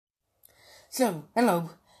So, hello,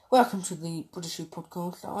 welcome to the British Shoe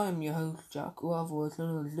Podcast. I am your host, Jack, or otherwise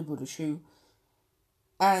known as the British Shoe.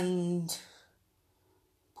 And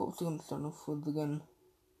what was I going to start off with again?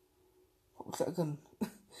 What was that again?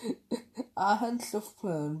 I had stuff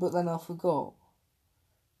planned, but then I forgot.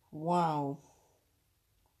 Wow.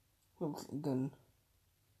 What was it again?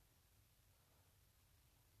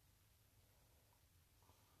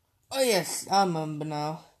 Oh yes, I remember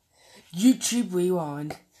now. YouTube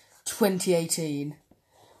Rewind 2018.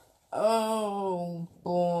 Oh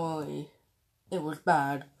boy, it was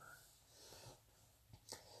bad.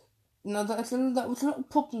 Now that was not a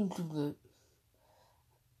problem with it.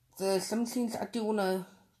 There's some things I do want to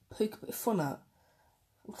poke a bit of fun at.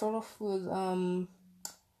 We'll start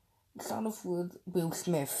off with Will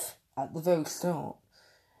Smith at the very start.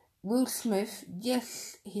 Will Smith,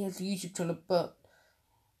 yes, he has a YouTube channel, but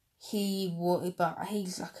he's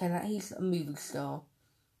a movie star.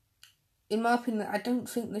 In my opinion, I don't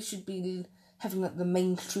think they should be having like the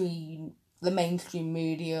mainstream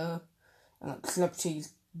media and like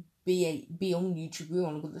celebrities be on YouTube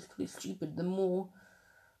Rewind, because it's pretty stupid. The more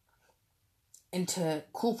into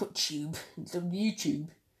corporate tube instead of YouTube,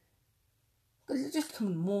 because it's just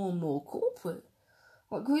becoming more and more corporate.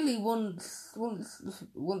 Like really, once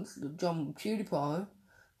the John PewDiePie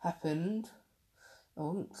happened, I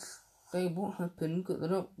won't say what happened because I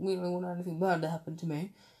don't really want anything bad to happen to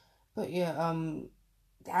me. But yeah,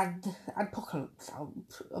 Adpocalypse, I'll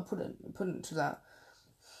put it to that.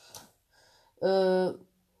 That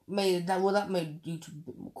made YouTube a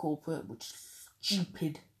bit more corporate, which is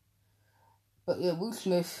stupid. But yeah, Will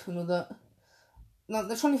Smith and all that. Now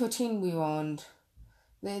the 2014 Rewind,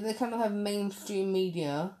 they kind of have mainstream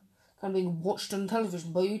media kind of being watched on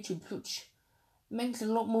television by YouTube, which makes a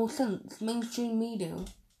lot more sense. Mainstream media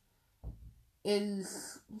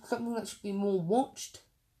is something that should be more watched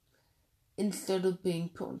instead of being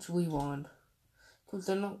put onto Rewind, because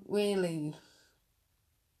they're not really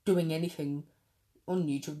doing anything on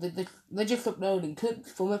YouTube. They're just uploading clips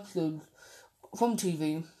from episodes from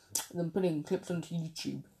TV and then putting clips onto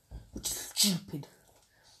YouTube, which is stupid.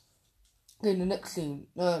 Okay, the next scene.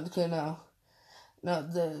 Now the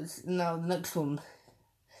next one,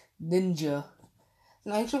 Ninja.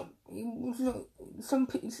 Now he's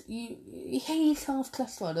half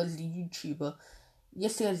classified as a YouTuber.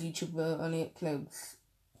 Yes, he has YouTuber and he uploads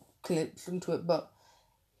clips into it, but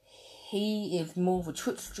he is more of a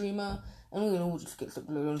Twitch streamer, and we all just gets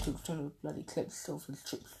uploaded onto his channel with bloody clips of his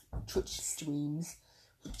Twitch streams.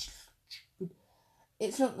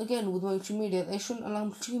 It's not, again, with mainstream media, they shouldn't allow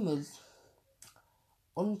streamers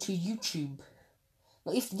onto YouTube.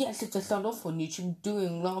 Like, if they start off on YouTube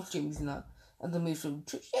doing live streams and that, and then move from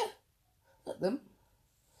Twitch, yeah, let them.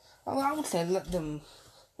 I would say let them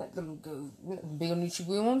be on YouTube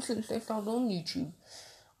Rewind since they started on YouTube.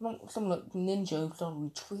 Not someone like Ninja started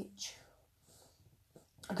on Twitch.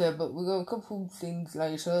 Okay, but we got a couple things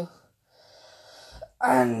later,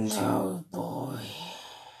 and oh boy.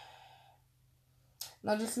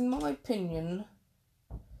 Now, just in my opinion,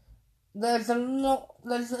 there's a lot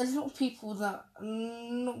of people that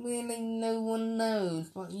not really no one knows,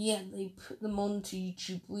 but yet they put them onto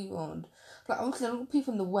YouTube Rewind. Like, obviously, a lot of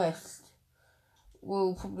people in the West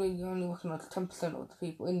will probably only recognise 10% of the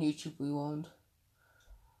people in YouTube Rewind.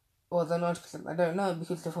 Or the 90%, I don't know,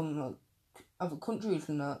 because they're from like other countries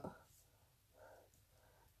and that.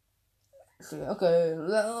 So okay,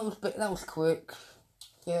 that was quick.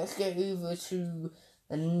 Yeah, let's get over to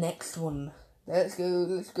the next one. Let's go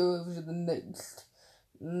over to the next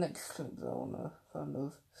clip that I wanna kind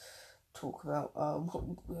of talk about.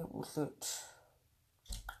 What was it?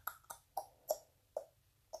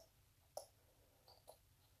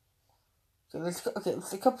 So it's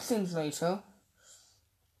a couple scenes later.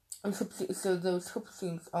 So there was a couple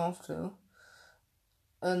scenes after,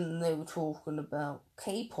 and they were talking about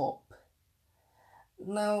K-pop.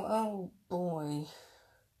 Now, oh boy,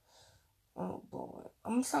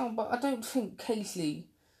 I'm sorry, but I don't think Casey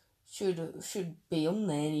should be on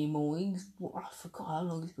there anymore. I forgot how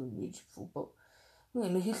long he's been on YouTube for, but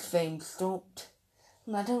really his fame stopped,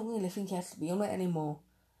 and I don't really think he has to be on it anymore.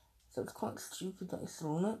 So it's quite stupid that he's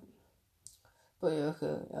still on it. But yeah,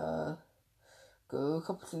 okay, go a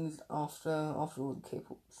couple things after all the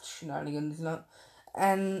K-pop shenanigans and that.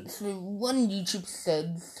 And so one YouTube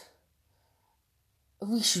says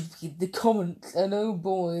we should read the comments, and oh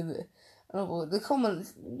boy, the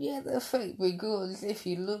comments, yeah, they're fake, because if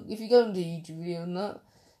you go into a YouTube video and that,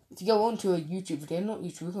 if you go onto a YouTube video, not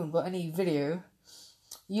YouTube, but any video,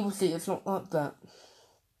 you will see it's not like that.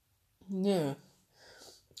 Yeah.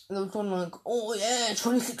 There was one like, oh yeah,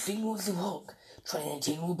 2016 was the rock.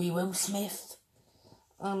 2018 will be Will Smith.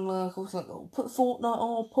 And I was like, oh, put Fortnite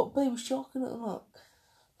on, put Baby Shark in it, and like,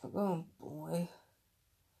 oh boy.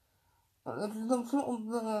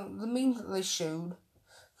 The memes that they showed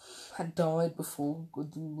had died before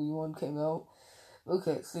the new one came out.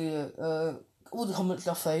 Okay, so yeah, all the comments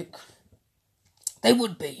are fake. They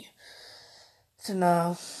would be. So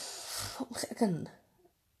now, what was it again?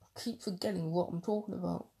 I keep forgetting what I'm talking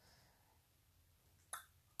about.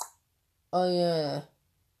 Oh yeah,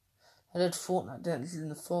 I did Fortnite dances in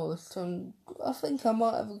the forest, and I think I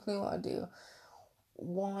might have a clear idea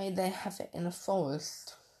why they have it in a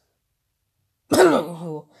forest.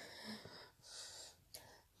 But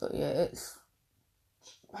yeah, it's,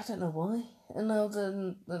 I don't know why. And now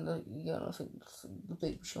then I think the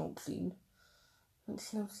Baby Shark scene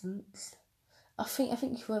makes no sense. I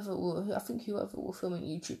think whoever were filming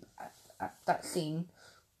YouTube at that scene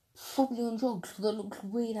probably on drugs, because that looks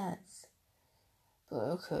weird as. But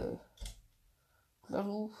okay. That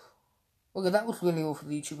was really all for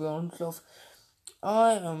the YouTube on stuff.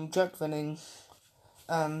 I am Jack Venning,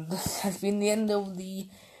 and this has been the end of the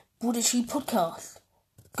Buddha Podcast.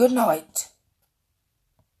 Good night.